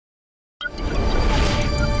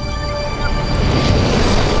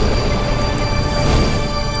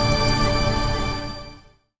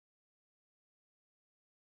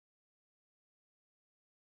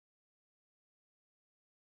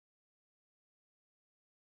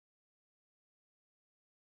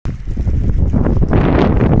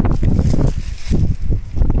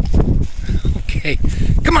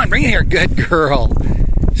bring it here. Good girl.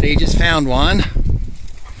 So you just found one.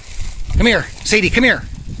 Come here, Sadie, come here.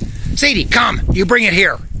 Sadie, come, you bring it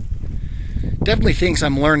here. Definitely thinks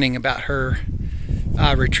I'm learning about her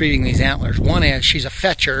retrieving these antlers. One is she's a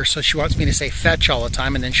fetcher, so she wants me to say fetch all the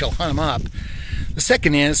time, and then she'll hunt them up. The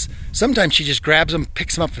second is sometimes she just grabs them,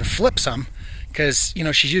 picks them up, and flips them, because you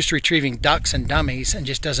know she's used to retrieving ducks and dummies and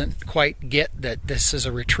just doesn't quite get that this is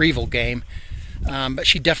a retrieval game. But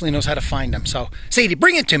she definitely knows how to find them. So Sadie,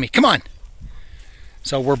 bring it to me, come on.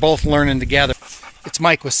 So we're both learning together. It's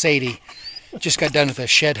Mike with Sadie. Just got done with a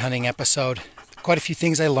shed hunting episode. Quite a few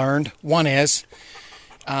things I learned. One is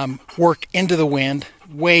work into the wind.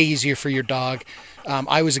 Way easier for your dog.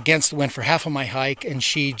 I was against the wind for half of my hike, and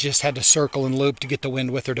she just had to circle and loop to get the wind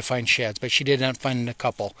with her to find sheds, but she did end up finding a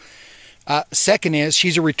couple. Second is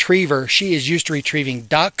she's a retriever. She is used to retrieving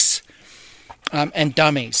ducks and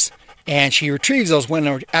dummies, and she retrieves those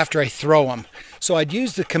after I throw them. So I'd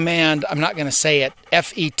use the command, I'm not going to say it,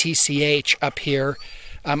 FETCH up here.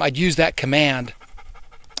 I'd use that command,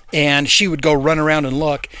 and she would go run around and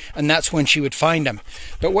look, and that's when she would find them.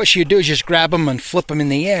 But what she would do is just grab them and flip them in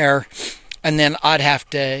the air, and then I'd have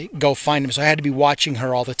to go find them. So I had to be watching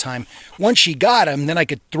her all the time. Once she got them, then I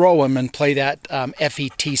could throw them and play that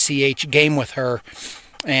FETCH game with her,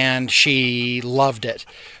 and she loved it.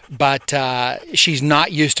 But she's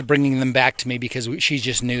not used to bringing them back to me because she's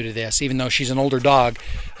just new to this. Even though she's an older dog,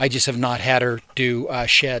 I just have not had her do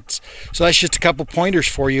sheds. So that's just a couple pointers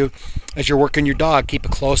for you as you're working your dog. Keep a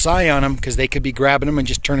close eye on them because they could be grabbing them and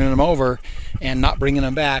just turning them over and not bringing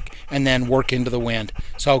them back, and then work into the wind.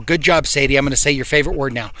 So good job, Sadie. I'm going to say your favorite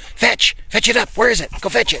word now. Fetch. Fetch it up. Where is it? Go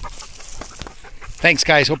fetch it. Thanks,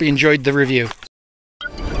 guys. Hope you enjoyed the review.